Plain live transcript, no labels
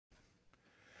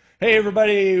Hey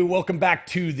everybody, welcome back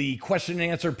to the question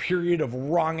and answer period of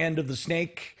Wrong End of the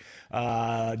Snake.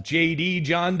 JD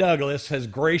John Douglas has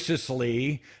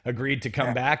graciously agreed to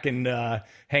come back and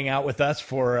hang out with us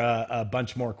for a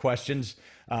bunch more questions.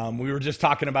 We were just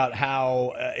talking about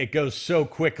how it goes so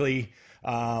quickly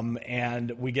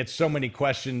and we get so many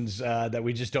questions that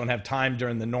we just don't have time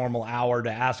during the normal hour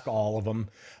to ask all of them.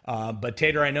 But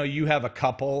Tater, I know you have a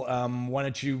couple. Why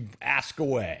don't you ask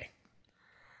away?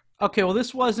 Okay, well,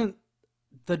 this wasn't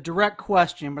the direct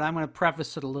question, but I'm going to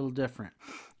preface it a little different.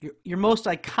 Your most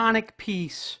iconic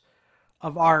piece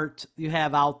of art you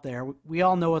have out there, we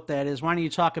all know what that is. Why don't you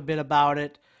talk a bit about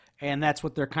it? And that's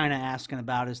what they're kind of asking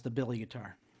about, is the Billy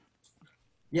guitar.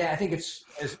 Yeah, I think it's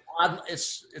odd.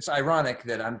 It's ironic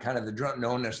that I'm kind of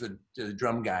known as the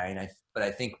drum guy, but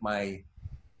I think I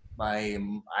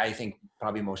think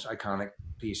probably most iconic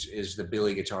piece is the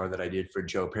Billy guitar that I did for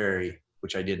Joe Perry,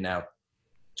 which I did now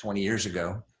 20 years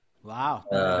ago. Wow,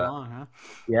 that long, huh?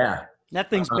 Yeah. That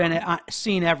thing's been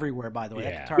seen everywhere, by the way.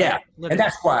 Yeah. Guitar, Yeah, and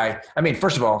that's why, I mean,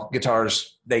 first of all,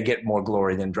 guitars, they get more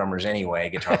glory than drummers anyway,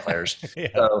 guitar players. Yeah.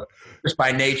 So just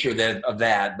by nature of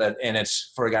that, and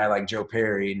it's for a guy like Joe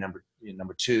Perry, number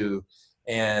two.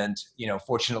 And,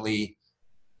 fortunately,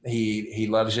 he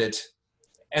loves it,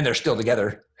 and they're still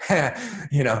together,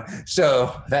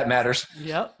 so that matters.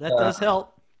 Yep, that does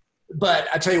help. But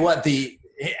I tell you what,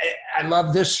 I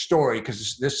love this story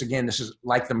because this is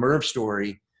like the Merv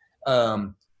story.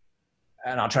 And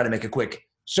I'll try to make it quick.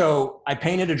 So I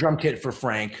painted a drum kit for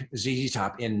Frank ZZ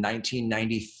Top in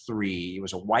 1993. It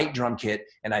was a white drum kit,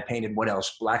 and I painted what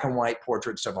else? Black and white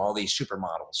portraits of all these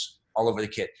supermodels all over the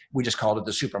kit. We just called it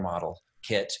the supermodel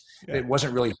kit. Yeah. It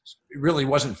really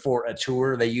wasn't for a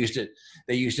tour. They used it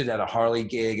at a Harley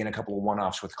gig and a couple of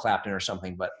one-offs with Clapton or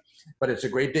something. But it's a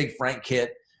great big Frank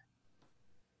kit,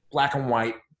 black and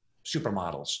white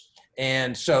supermodels.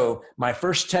 And so my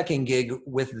first teching gig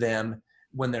with them,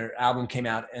 when their album came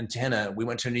out, Antenna, we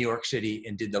went to New York City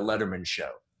and did the Letterman show.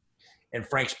 And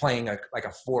Frank's playing like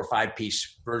a 4 or 5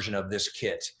 piece version of this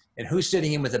kit. And who's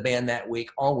sitting in with the band that week,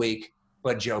 all week,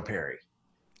 but Joe Perry.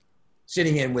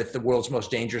 Sitting in with the world's most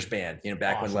dangerous band,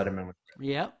 back awesome. When Letterman was.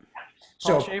 Yep.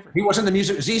 So he wasn't the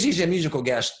music. ZZ's a musical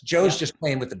guest. Joe's just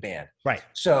playing with the band. Right.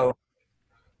 So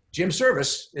Jim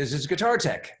Service is his guitar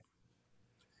tech.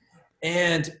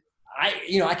 And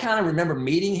I kind of remember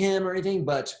meeting him or anything,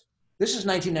 but this is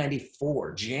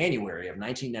 1994, January of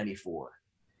 1994.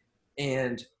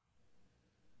 And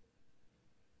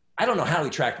I don't know how he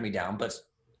tracked me down, but 6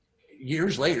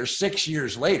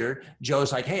 years later,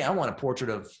 Joe's like, hey, I want a portrait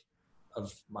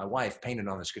of my wife painted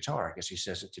on this guitar. I guess he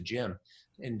says it to Jim.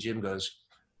 And Jim goes,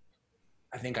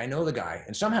 I think I know the guy.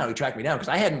 And somehow he tracked me down because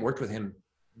I hadn't worked with him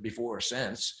before or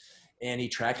since. And he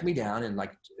tracked me down in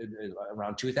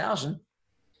around 2000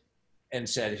 and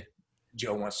said,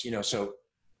 Joe wants, so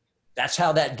that's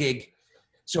how that gig.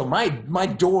 So my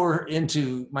door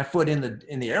into my foot in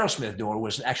the Aerosmith door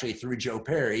was actually through Joe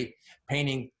Perry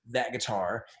painting that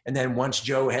guitar. And then once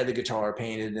Joe had the guitar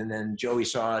painted, and then Joey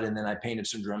saw it, and then I painted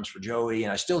some drums for Joey,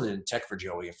 and I still didn't tech for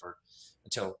Joey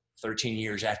until 13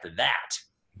 years after that.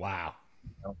 Wow.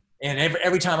 And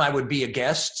every time I would be a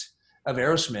guest of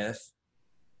Aerosmith,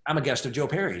 I'm a guest of Joe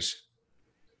Perry's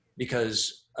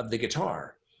because of the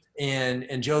guitar.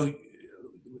 And Joe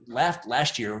laughed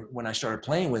last year when I started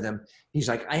playing with him. He's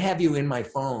like, I have you in my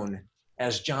phone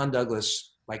as John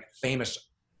Douglas,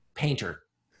 famous painter.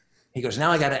 He goes,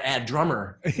 now I got to add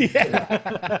drummer.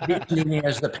 Yeah. Me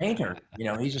as the painter.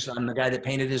 I'm the guy that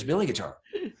painted his Billy guitar.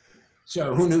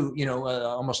 So who knew,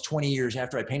 almost 20 years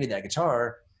after I painted that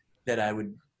guitar that I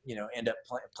would, end up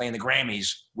playing the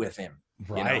Grammys with him.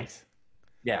 Right.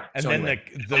 Yeah. And so then anyway,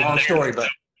 the long story, but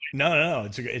no,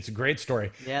 it's a great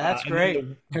story. Yeah, that's great.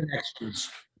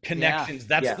 Connections.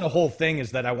 That's the whole thing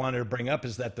is that I wanted to bring up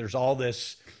is that there's all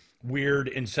this weird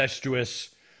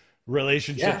incestuous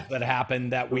relationships that happen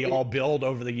that we all build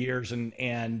over the years.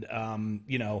 And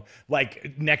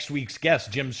like next week's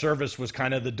guest, Jim Service was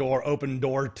kind of the open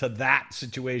door to that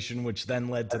situation, which then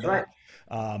led to that. Right.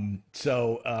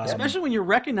 Especially when you're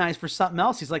recognized for something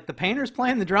else. He's like, the painter's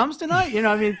playing the drums tonight.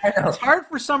 It's hard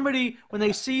for somebody when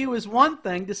they see you as one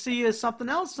thing to see you as something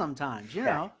else sometimes,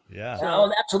 Yeah.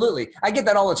 Oh, absolutely. I get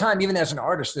that all the time. Even as an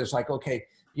artist, there's like,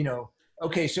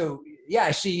 so yeah,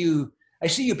 I see you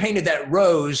painted that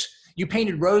rose. You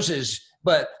painted roses,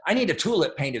 but I need a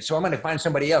tulip painted. So I'm going to find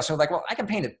somebody else. So I'm like, well, I can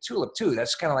paint a tulip too.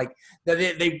 That's kind of like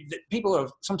people are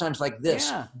sometimes like this.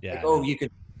 Yeah. Like, oh, you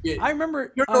could I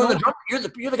remember you're the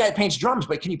guy that paints drums,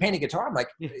 but can you paint a guitar? I'm like,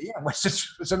 yeah. What's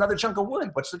this? It's another chunk of wood.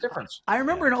 What's the difference? I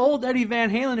remember an old Eddie Van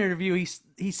Halen interview.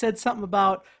 He said something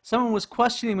about someone was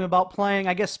questioning him about playing,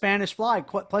 I guess, Spanish Fly,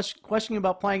 questioning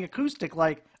about playing acoustic.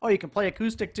 Like, oh, you can play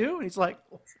acoustic too? And he's like,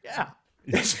 well, yeah.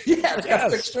 It's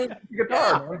got 6 string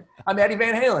guitar. Man. I'm Eddie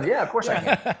Van Halen. Yeah, of course I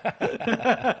can.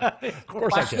 Of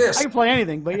course I can. This. I can play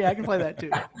anything, but yeah, I can play that too.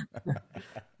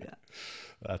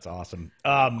 That's awesome.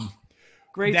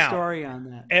 Great now, story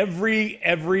on that.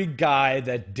 Every guy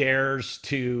that dares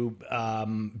to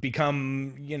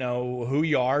become, who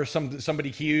you are, somebody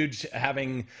huge,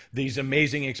 having these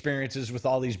amazing experiences with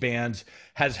all these bands,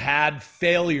 has had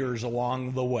failures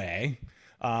along the way.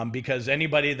 Because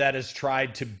anybody that has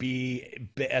tried to be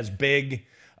as big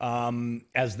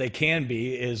as they can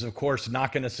be is, of course,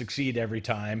 not going to succeed every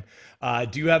time.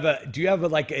 Do you have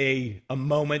a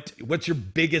moment? What's your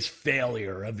biggest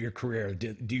failure of your career?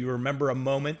 Do you remember a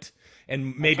moment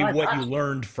and maybe what you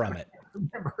learned from it?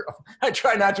 I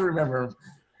try not to remember.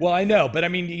 Well, I know, but I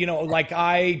mean,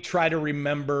 I try to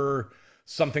remember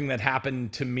something that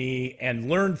happened to me and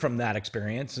learn from that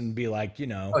experience and be like, Oh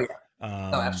yeah,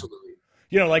 no, absolutely.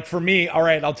 Like for me, all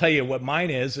right, I'll tell you what mine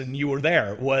is, and you were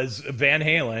there, was Van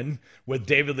Halen with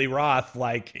David Lee Roth,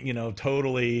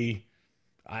 totally,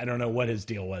 I don't know what his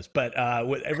deal was, but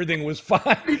everything was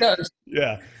fine.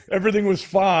 Yeah, everything was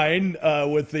fine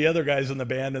with the other guys in the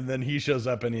band, and then he shows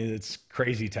up and it's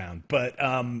crazy town. But,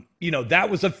 that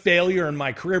was a failure in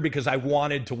my career because I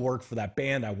wanted to work for that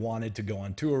band. I wanted to go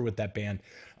on tour with that band.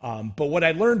 But what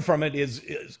I learned from it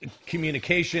is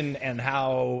communication and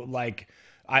how,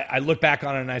 I look back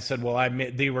on it and I said, well,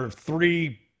 there were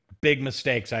 3 big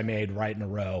mistakes I made right in a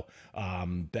row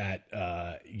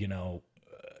that,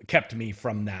 kept me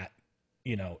from that,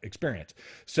 experience.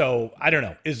 So I don't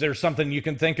know. Is there something you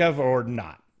can think of or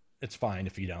not? It's fine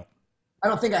if you don't. I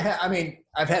don't think I have. I mean,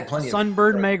 I've had plenty of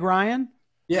Sunbird Meg Ryan.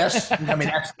 Yes. I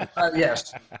mean,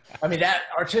 yes. I mean, that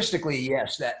artistically,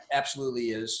 yes, that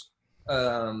absolutely is.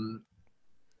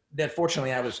 That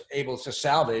fortunately I was able to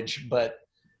salvage, but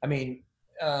I mean,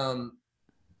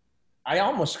 I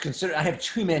almost consider I have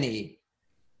too many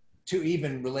to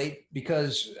even relate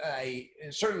because I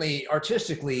certainly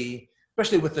artistically,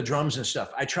 especially with the drums and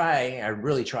stuff, I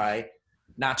really try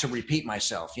not to repeat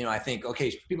myself. I think,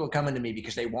 okay, people are coming to me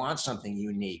because they want something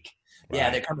unique. Right. Yeah,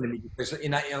 they're coming to me because,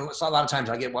 so a lot of times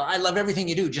I get, well, I love everything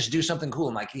you do. Just do something cool.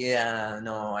 I'm like, yeah,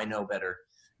 no, I know better,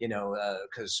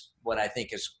 because what I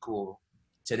think is cool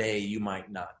today, you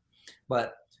might not.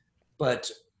 But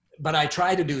I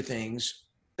try to do things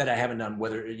that I haven't done,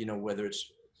 whether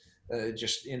it's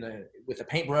just with a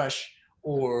paintbrush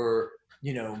or,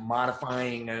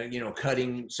 modifying,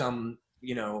 cutting some,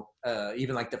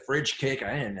 even like the fridge kick.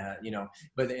 I didn't,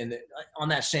 but on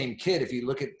that same kit, if you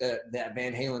look at that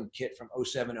Van Halen kit from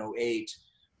 07, 08,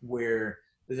 where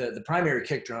the primary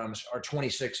kick drums are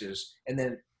 26s. And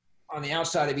then on the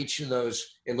outside of each of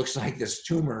those, it looks like this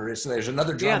tumor. There's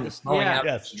another drum that's blowing out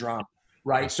this drum.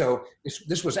 Right. So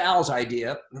this was Al's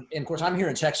idea. And of course, I'm here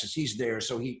in Texas. He's there.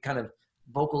 So he kind of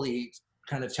vocally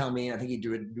kind of tell me, I think he'd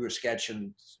do a sketch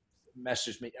and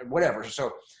message me or whatever.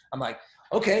 So I'm like,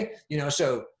 okay,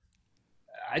 so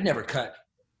I'd never cut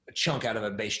a chunk out of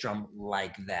a bass drum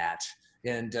like that.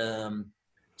 And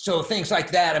so things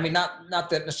like that, I mean, not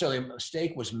that necessarily a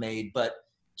mistake was made, but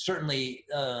certainly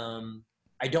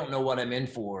I don't know what I'm in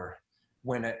for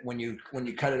when you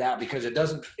cut it out, because it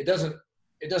doesn't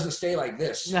stay like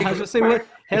this. Yeah, I was gonna say, it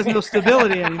has no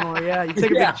stability anymore. Yeah, you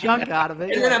take a big chunk out of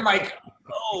it. And then I'm like,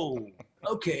 oh,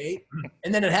 okay.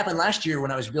 And then it happened last year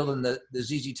when I was building the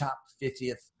ZZ Top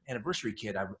 50th anniversary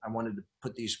kit. I wanted to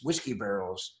put these whiskey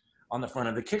barrels on the front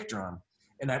of the kick drum,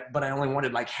 but I only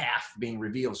wanted like half being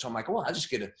revealed. So I'm like, well, I'll just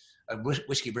get a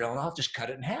whiskey barrel and I'll just cut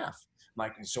it in half.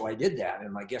 And so I did that.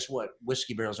 And guess what?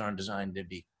 Whiskey barrels aren't designed to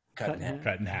be cut in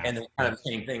half. And then kind of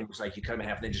the same thing was like you cut in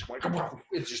half and then just went,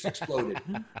 it just exploded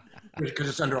because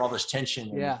it's under all this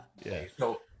tension. Yeah.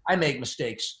 So I make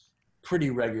mistakes pretty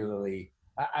regularly.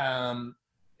 That's fine.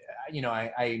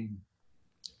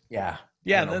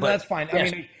 Yes, I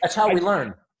mean, that's how we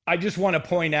learn. I just want to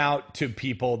point out to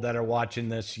people that are watching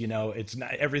this, it's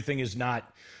not, everything is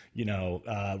not,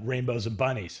 rainbows and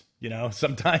bunnies,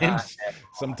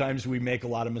 sometimes we make a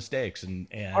lot of mistakes and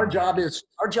our job is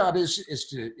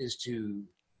to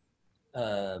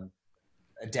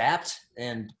adapt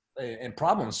and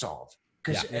problem solve.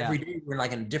 Because every day we're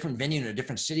like in a different venue, in a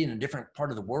different city, in a different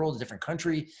part of the world, a different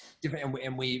country,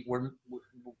 and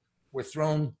we're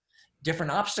thrown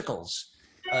different obstacles.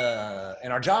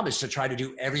 And our job is to try to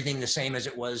do everything the same as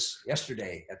it was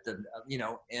yesterday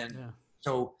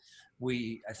so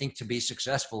I think to be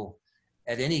successful,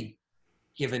 at any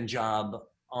given job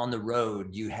on the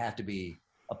road, you have to be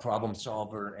a problem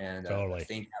solver and Totally.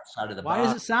 think outside of the Why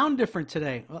box. does it sound different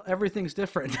today? Well, everything's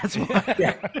different. That's why.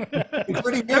 Yeah.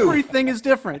 Including you. Everything is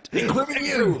different. Including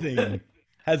you. Everything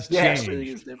has Yes. changed.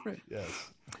 Everything is different.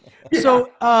 Yes.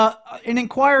 So, an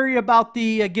inquiry about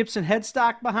the Gibson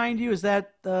headstock behind you, is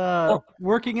that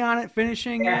working on it,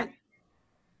 finishing it?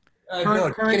 No,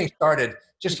 just getting started.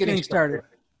 Just getting started.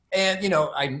 And, you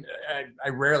know, I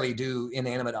rarely do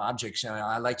inanimate objects.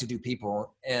 I like to do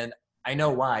people. And I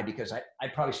know why, because I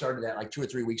probably started that like 2 or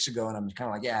 3 weeks ago, and I'm kind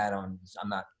of like, yeah, I'm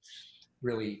not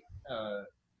really,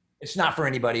 it's not for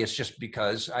anybody. It's just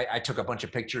because I took a bunch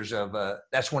of pictures of,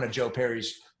 that's one of Joe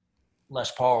Perry's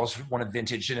Les Pauls, one of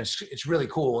vintage, and it's really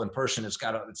cool in person.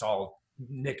 It's all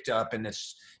nicked up, and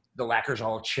the lacquer's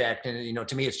all checked. And, you know,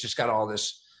 to me, it's just got all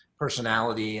this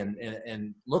personality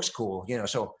and looks cool, you know,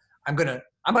 so I'm gonna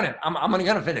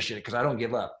finish it because I don't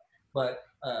give up. But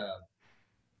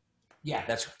yeah,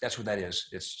 that's what that is.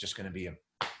 It's just gonna be a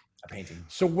painting.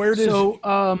 So where does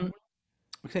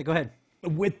okay, go ahead.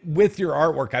 With your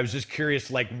artwork, I was just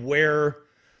curious, like where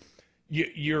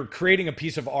you're creating a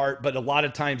piece of art, but a lot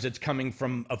of times it's coming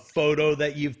from a photo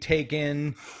that you've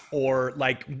taken, or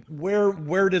like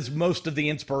where does most of the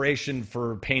inspiration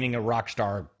for painting a rock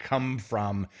star come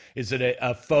from? Is it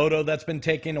a photo that's been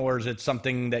taken, or is it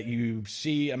something that you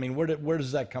see? I mean, where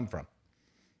does that come from?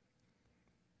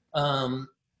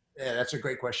 Yeah, that's a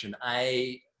great question.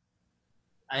 I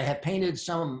have painted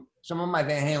some of my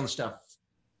Van Halen stuff,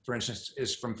 for instance,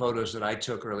 is from photos that I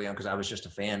took early on because I was just a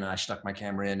fan and I stuck my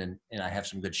camera in and I have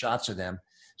some good shots of them.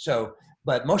 So,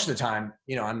 but most of the time,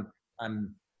 you know, I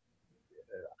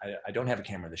don't have a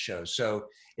camera that shows. So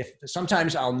if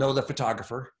sometimes I'll know the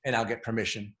photographer and I'll get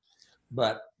permission,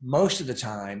 but most of the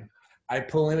time I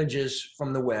pull images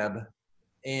from the web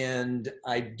and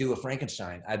I do a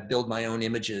Frankenstein. I build my own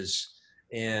images,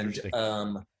 and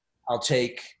I'll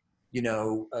take, you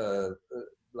know,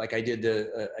 like I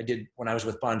did when I was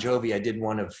with Bon Jovi, I did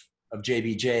one of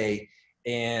JBJ,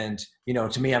 and, you know,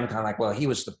 to me, I'm kind of like, well, he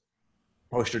was the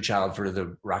poster child for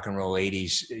the rock and roll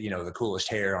 80s, you know, the coolest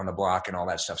hair on the block and all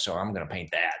that stuff. So I'm going to paint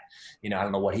that. You know, I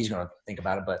don't know what he's going to think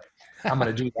about it, but I'm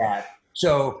going to do that.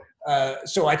 So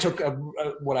I took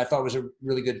what I thought was a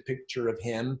really good picture of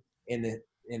him in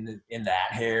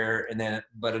that hair, and then,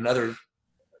 but another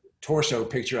torso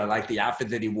picture, I like the outfit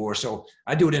that he wore. So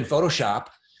I do it in Photoshop.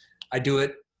 I do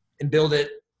it and build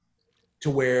it to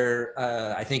where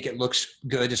I think it looks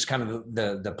good. It's kind of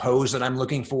the pose that I'm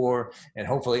looking for, and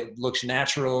hopefully it looks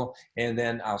natural. And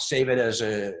then I'll save it as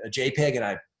a JPEG, and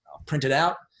I'll print it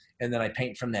out, and then I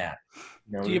paint from that.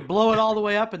 You know, do you blow it all the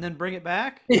way up and then bring it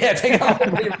back? Yeah, take it all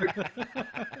the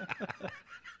way.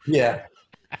 Yeah.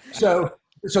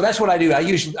 So that's what I do. I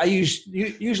use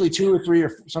usually 2 or 3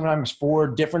 or sometimes 4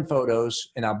 different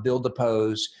photos, and I'll build the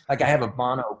pose. Like I have a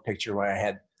Bono picture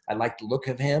where I like the look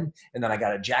of him, and then I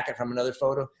got a jacket from another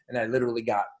photo, and I literally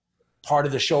got part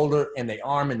of the shoulder and the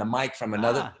arm and the mic from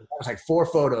another. It was like 4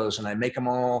 photos, and I make them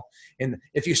all. And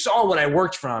if you saw what I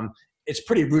worked from, it's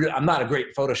pretty rude. I'm not a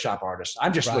great Photoshop artist.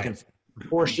 I'm just looking for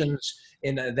proportions,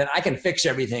 and then I can fix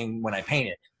everything when I paint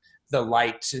it. The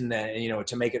lights and the, you know,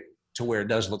 to make it to where it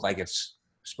does look like it's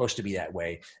supposed to be that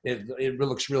way. It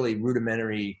looks really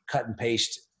rudimentary, cut and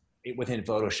paste within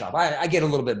Photoshop. I get a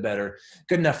little bit better,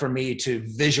 good enough for me to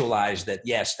visualize that.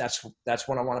 Yes, that's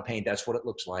what I want to paint. That's what it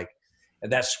looks like.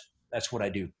 And that's what I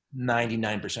do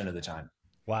 99% of the time.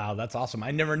 Wow, that's awesome.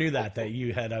 I never knew that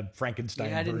you had a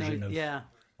Frankenstein version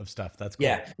of stuff. That's cool.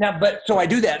 Yeah. Now, but so I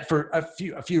do that for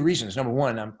a few reasons. Number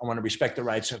one, I want to respect the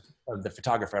rights of the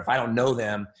photographer. If I don't know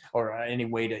them or any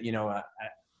way to, you know,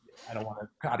 I don't want to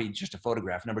copy just a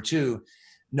photograph. Number two,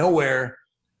 nowhere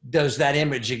does that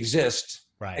image exist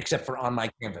except for on my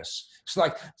canvas. So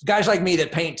like guys like me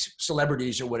that paint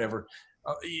celebrities or whatever,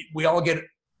 we all get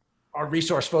our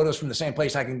resource photos from the same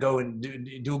place. I can go and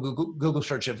do a Google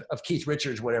search of Keith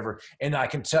Richards, whatever. And I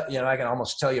can tell, you know, I can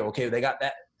almost tell you, okay, they got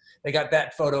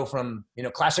that photo from, you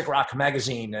know, Classic Rock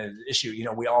magazine issue. You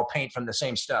know, we all paint from the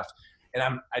same stuff. And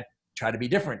I try to be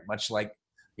different, much like,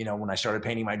 you know, when I started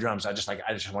painting my drums, I just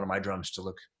wanted my drums to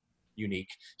look unique.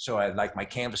 So I like my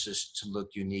canvases to look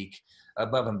unique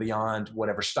above and beyond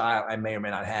whatever style I may or may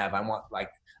not have. I want, like,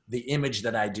 the image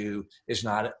that I do is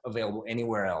not available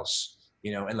anywhere else,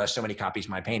 you know, unless somebody copies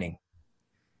my painting,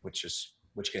 which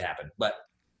could happen, but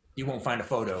you won't find a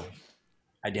photo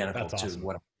identical to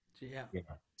what. Yeah. You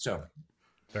know, so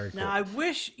very cool. Now I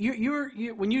wish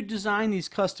you when you design these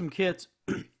custom kits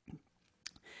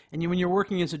and when you're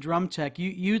working as a drum tech,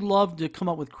 you'd love to come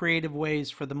up with creative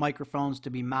ways for the microphones to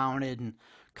be mounted and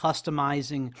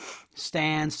customizing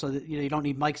stands so that you don't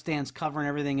need mic stands covering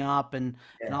everything up and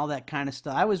all that kind of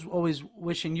stuff. I was always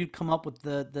wishing you'd come up with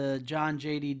the John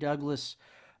J.D. Douglas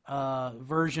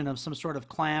version of some sort of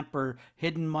clamp or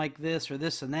hidden mic this or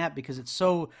this and that, because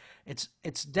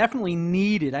it's definitely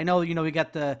needed. I know, we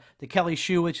got the Kelly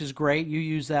Shoe, which is great. You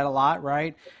use that a lot,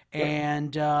 right? Yep.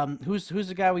 And who's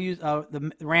the guy we use?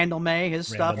 The Randall May, his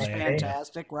stuff is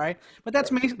fantastic, right? But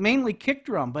that's mainly kick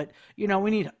drum. But we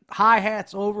need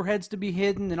hi-hats, overheads to be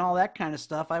hidden, and all that kind of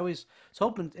stuff. I was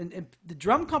hoping, and the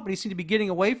drum companies seem to be getting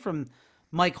away from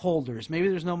mic holders. Maybe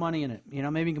there's no money in it.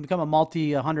 Maybe you can become a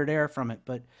multi-100 air from it,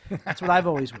 but that's what I've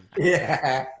always wanted.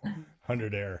 Yeah.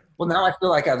 100 air. Well, now I feel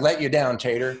like I've let you down,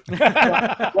 Tater.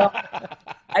 Well,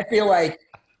 I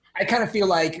kind of feel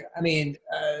like,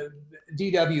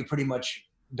 DW pretty much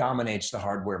dominates the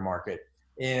hardware market,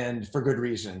 and for good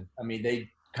reason. They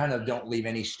kind of don't leave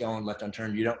any stone left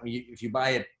unturned. If you buy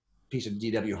a piece of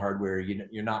DW hardware,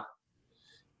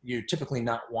 you're typically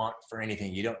not want for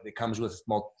anything. It comes with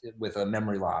a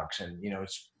memory locks, and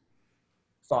it's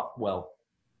thought well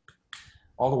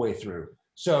all the way through.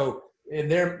 So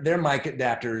their mic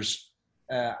adapters,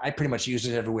 I pretty much use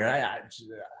it everywhere.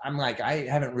 I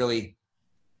haven't really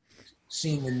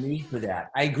seen the need for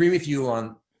that. I agree with you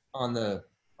on the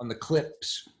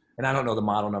clips, and I don't know the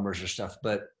model numbers or stuff,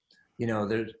 but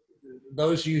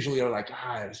those usually are like,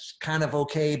 it's kind of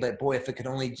okay, but boy, if it could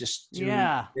only just do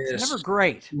this, it's never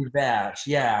great. Do that.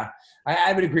 Yeah,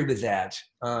 I would agree with that.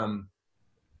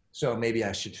 So maybe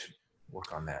I should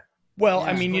work on that. Well,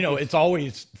 it's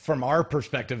always, from our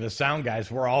perspective as sound guys,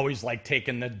 we're always like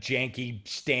taking the janky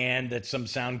stand that some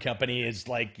sound company is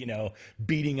like,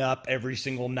 beating up every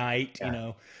single night.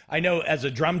 Yeah. I know as a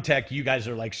drum tech, you guys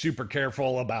are like super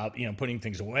careful about, putting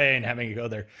things away and having it go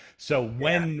there. So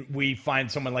when we find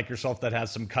someone like yourself that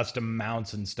has some custom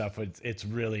mounts and stuff, it's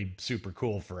really super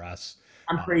cool for us.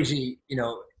 I'm crazy,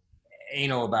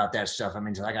 anal about that stuff.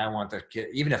 Like I want the kit,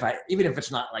 even if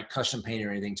it's not like custom paint or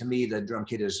anything. To me, the drum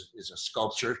kit is a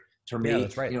sculpture. To me,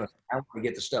 that's right. I want to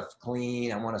get the stuff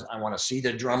clean. I want to see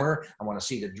the drummer. I want to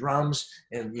see the drums,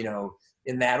 and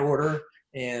in that order.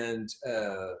 And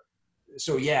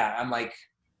so I'm like,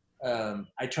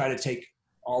 I try to take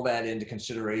all that into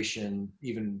consideration,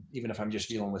 even if I'm just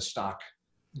dealing with stock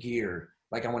gear.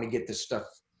 Like I want to get the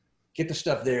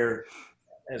stuff there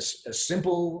as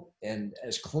simple and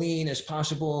as clean as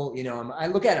possible. I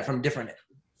look at it from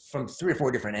 3 or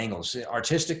 4 different angles,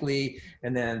 artistically,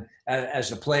 and then as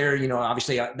the player,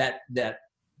 obviously that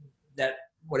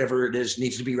whatever it is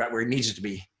needs to be right where it needs it to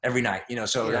be every night,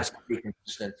 so that's going to be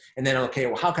consistent. And then, okay,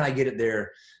 well, how can I get it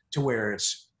there to where it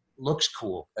looks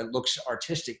cool, it looks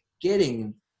artistic,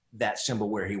 getting that cymbal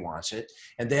where he wants it.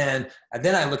 And then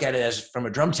I look at it as from a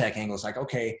drum tech angle. It's like,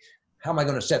 okay, how am I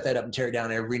going to set that up and tear it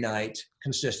down every night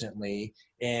consistently?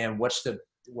 And what's the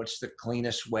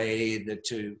cleanest way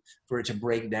for it to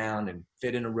break down and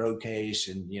fit in a road case,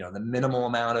 and the minimal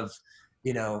amount of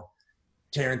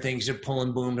tearing things or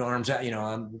pulling boomed arms out,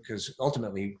 because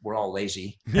ultimately we're all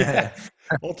lazy.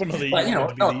 Ultimately, but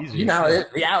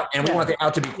the out, and we want the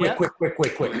out to be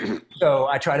quick. So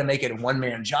I try to make it a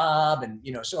one-man job, and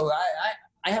so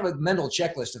I have a mental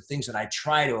checklist of things that I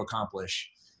try to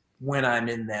accomplish when I'm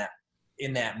in that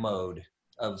mode.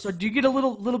 So do you get a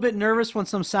little bit nervous when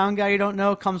some sound guy you don't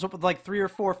know comes up with like 3 or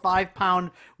 4 5-pound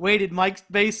weighted mic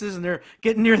bases and they're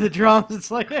getting near the drums?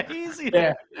 It's like, easy.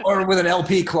 Yeah. Or with an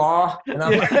LP claw. And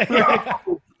I'm like,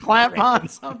 clamp on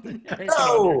something.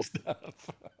 No.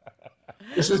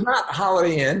 This is not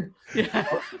Holiday Inn.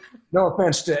 Yeah. No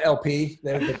offense to LP.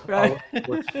 Right.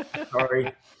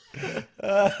 Sorry.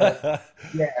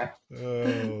 Yeah.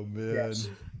 Oh, man. Yes.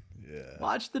 Yeah.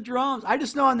 Watch the drums. I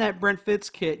just know on that Brent Fitz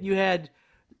kit, you had,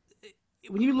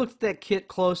 when you looked at that kit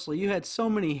closely, you had so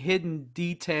many hidden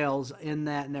details in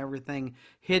that and everything,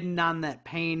 hidden on that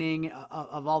painting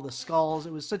of all the skulls.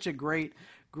 It was such a great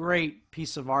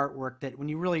piece of artwork that when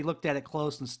you really looked at it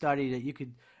close and studied it, you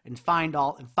could found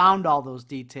all those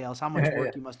details. How much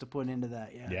work you must have put into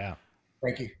that. Yeah.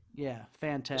 Thank you. Yeah,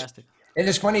 fantastic. And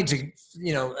it's funny to,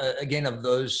 again, of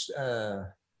those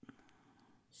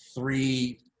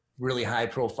 3 really high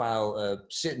profile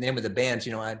sitting in with the bands,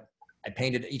 I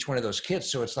painted each one of those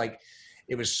kits. So it's like,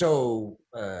 it was so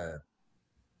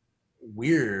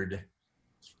weird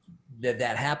that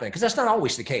happened. Cause that's not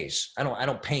always the case. I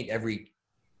don't paint every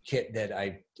kit that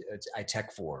I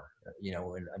tech for,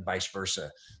 and vice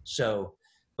versa. So,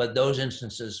 but those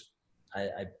instances,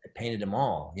 I painted them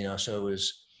all, so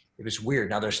it was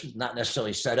weird. Now there's not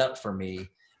necessarily set up for me,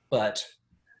 but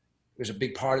there's a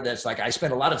big part of that's like, I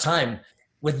spent a lot of time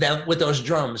with those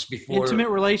drums before intimate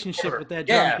relationship with that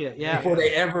drum kit. Yeah. Before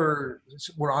they ever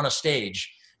were on a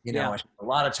stage. You know, Yeah. I spent a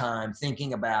lot of time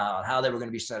thinking about how they were going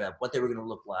to be set up, what they were going to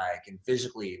look like, and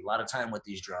physically a lot of time with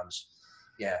these drums.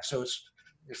 Yeah. So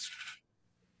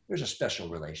there's a special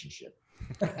relationship.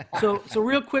 So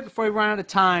real quick before we run out of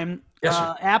time, Yes,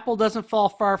 sir. Apple doesn't fall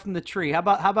far from the tree. How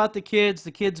about the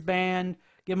kids band?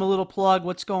 Give them a little plug.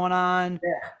 What's going on?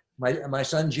 Yeah. My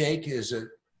son Jake is a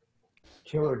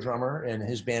killer drummer, and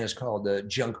his band is called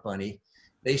Junk Bunny.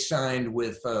 They signed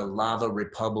with Lava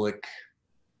Republic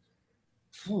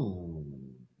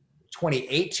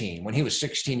 2018 when he was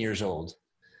 16 years old.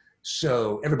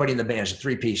 So everybody in the band is a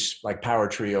three-piece like power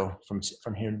trio from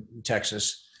here in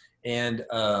Texas. And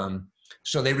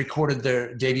so they recorded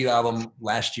their debut album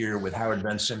last year with Howard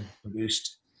Benson,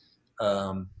 produced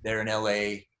there in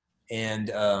LA.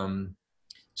 And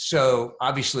so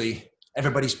obviously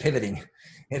everybody's pivoting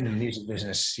in the music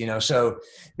business, you know, so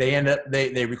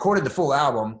they recorded the full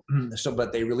album.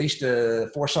 But they released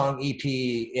a 4-song EP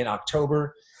in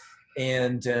October.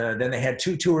 And then they had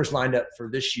 2 tours lined up for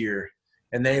this year.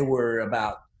 And they were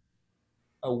about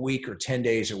a week or 10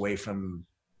 days away from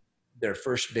their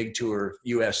first big tour,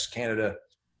 US, Canada,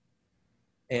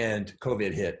 and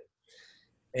COVID hit.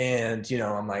 And, you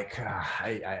know, I'm like,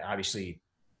 I obviously,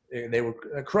 they were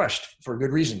crushed for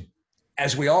good reason,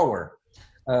 as we all were.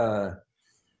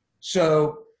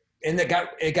 So, and it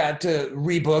got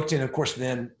rebooked. And of course,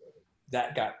 then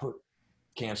that got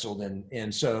canceled.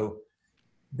 And so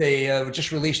they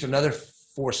just released another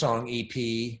 4-song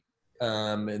EP.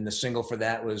 And the single for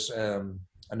that was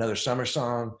another summer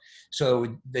song.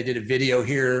 So they did a video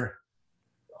here,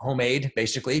 homemade,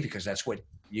 basically, because that's what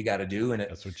you got to do. And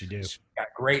that's what you do. It's got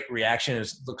great reaction.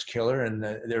 It looks killer, and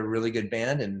they're a really good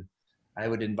band. And I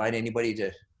would invite anybody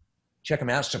to check them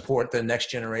out, support the next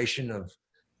generation of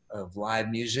live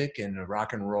music and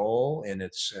rock and roll. And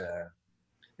it's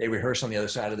they rehearse on the other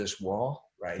side of this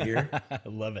wall right here. I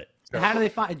love it. So how do they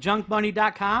find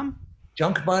junkbunny.com?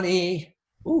 Junk Bunny.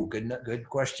 Ooh, good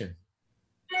question.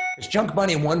 It's Junk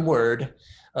Bunny, one word.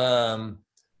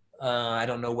 I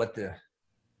don't know what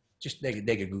just they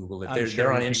could Google it.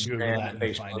 They're on Instagram and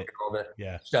Facebook and all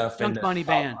that stuff. Junk Bunny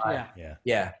band.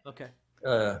 Yeah. Okay.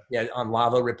 On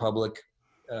Lava Republic.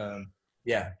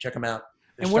 Check them out.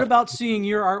 And what about seeing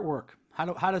your artwork?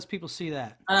 How does people see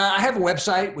that? I have a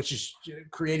website, which is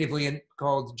creatively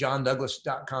called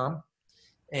johndouglas.com.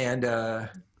 And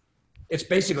it's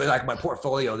basically like my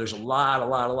portfolio. There's a lot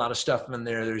of stuff in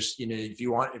there. There's, you know, if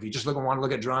you want to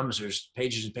look at drums, there's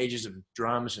pages and pages of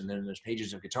drums, and then there's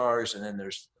pages of guitars, and then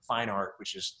there's fine art,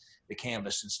 which is the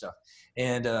canvas and stuff.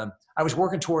 And I was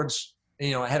working towards,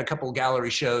 you know, I had a couple of gallery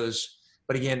shows,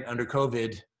 but again, under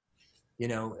COVID, you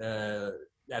know,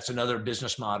 that's another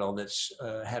business model that's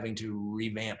having to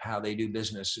revamp how they do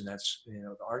business, and that's, you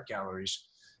know, the art galleries.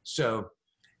 So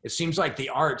it seems like the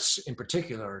arts in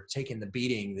particular are taking the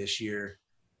beating this year.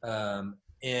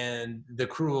 And the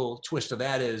cruel twist of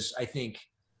that is, I think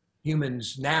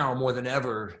humans now more than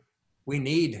ever, we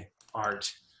need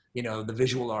art, you know, the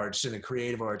visual arts and the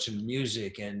creative arts and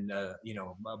music and, you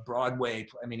know, Broadway.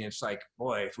 I mean, it's like,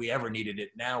 boy, if we ever needed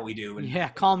it, now we do.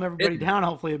 And calm everybody down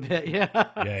hopefully a bit.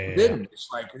 Didn't. It's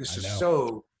like, this is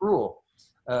so cruel.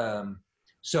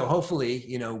 So hopefully,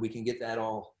 you know, we can get that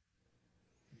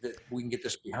we can get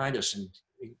this behind us and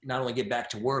not only get back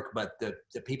to work, but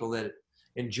the people that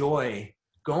enjoy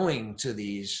going to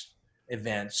these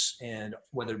events, and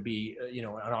whether it be, you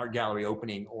know, an art gallery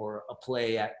opening or a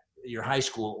play at your high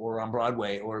school or on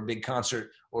Broadway or a big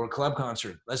concert or a club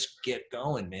concert, let's get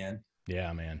going, man.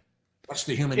 Yeah, man. That's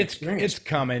the human experience. It's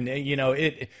coming. You know,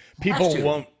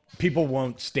 people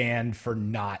won't stand for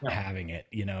not having it.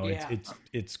 You know,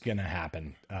 it's going to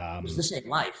happen. This ain't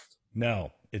life.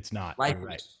 No, it's not. Life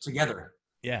is together.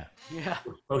 Yeah.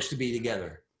 We're supposed to be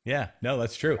together. Yeah, no,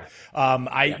 that's true.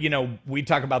 You know, we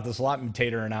talk about this a lot,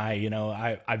 Tater and I, you know,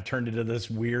 I've turned into this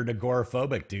weird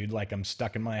agoraphobic dude. Like, I'm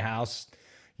stuck in my house,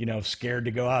 you know, scared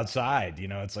to go outside. You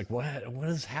know, it's like, what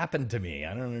has happened to me?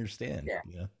 I don't understand. Yeah.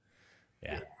 You know?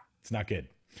 Yeah, it's not good.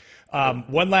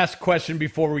 One last question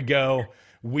before we go.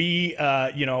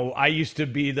 You know, I used to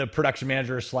be the production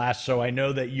manager / so I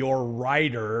know that your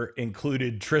rider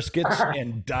included Triscuits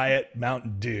and Diet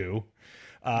Mountain Dew.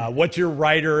 What's your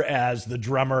rider as the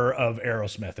drummer of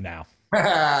Aerosmith now?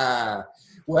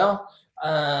 Well,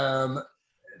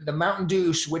 the Mountain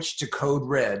Dew switched to Code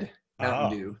Red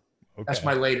Mountain Dew. Okay. That's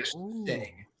my latest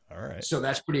thing. All right. So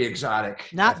that's pretty exotic.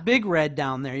 Not Big Red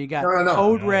down there. You got no.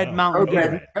 Code Red Mountain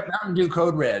Dew. Mountain Dew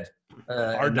Code Red.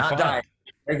 Not diet.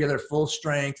 Regular full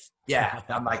strength. Yeah.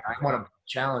 I'm like, I want to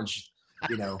challenge,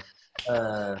 you know,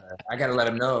 I got to let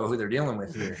them know who they're dealing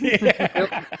with here.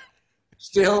 Yeah.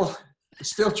 Still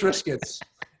Triscuits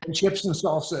and chips and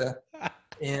salsa.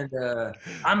 And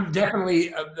I'm definitely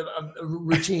a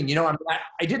routine. You know,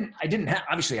 I didn't have,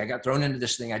 obviously I got thrown into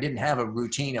this thing. I didn't have a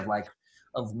routine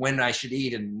of when I should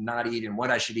eat and not eat and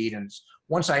what I should eat. And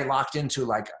once I locked into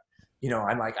like, you know,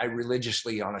 I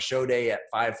religiously on a show day at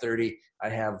 5:30, I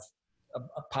have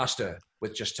a pasta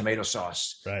with just tomato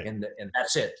sauce, right. and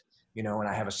that's it, you know, and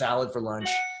I have a salad for lunch.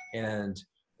 And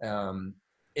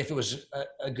if it was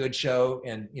a good show,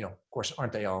 and, you know, of course,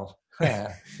 aren't they all?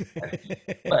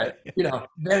 But, you know,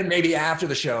 then maybe after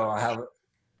the show, I'll have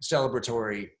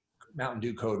celebratory Mountain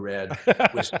Dew Code Red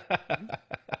whiskey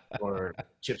or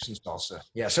chips and salsa.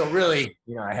 Yeah. So really,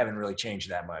 you know, I haven't really changed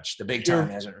that much. The big time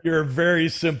hasn't. You're very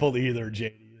simple either,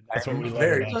 JD. That's what we love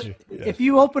about you. Yeah. If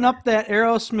you open up that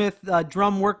Aerosmith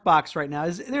drum workbox right now,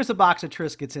 there's a box of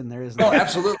Triscuits in there, isn't there? Oh,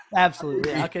 absolutely.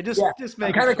 Absolutely. Yeah. Okay, just make.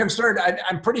 I'm kind of concerned.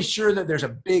 I'm pretty sure that there's a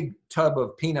big tub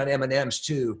of peanut M&Ms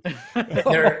too.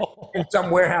 They're in some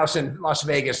warehouse in Las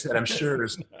Vegas that I'm sure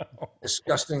is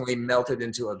disgustingly melted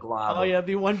into a glob. Oh yeah, it'd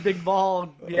be one big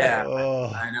ball. Yeah,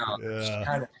 Oh, I know. yeah. It's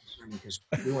kind of concerning because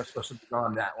we weren't supposed to be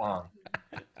gone that long.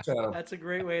 So That's a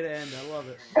great way to end. I love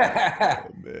it.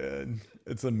 Oh, man,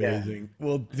 it's amazing. Yeah.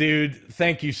 Well, dude,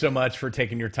 thank you so much for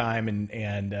taking your time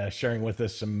and sharing with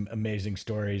us some amazing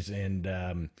stories.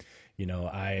 And you know,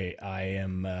 I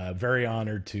am very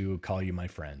honored to call you my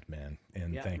friend, man.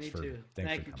 And Yeah, thanks me for too.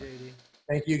 Thank you, JD.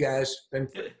 Thank you, guys. Been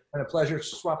a pleasure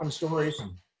swapping stories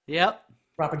and Yep.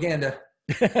 propaganda.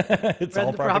 It's Read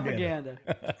all the propaganda.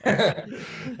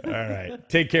 All right.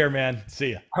 Take care, man.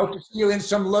 See ya. I hope to see you in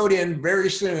some load-in very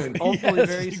soon. Hopefully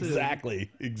very soon.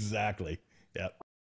 Exactly. Yep.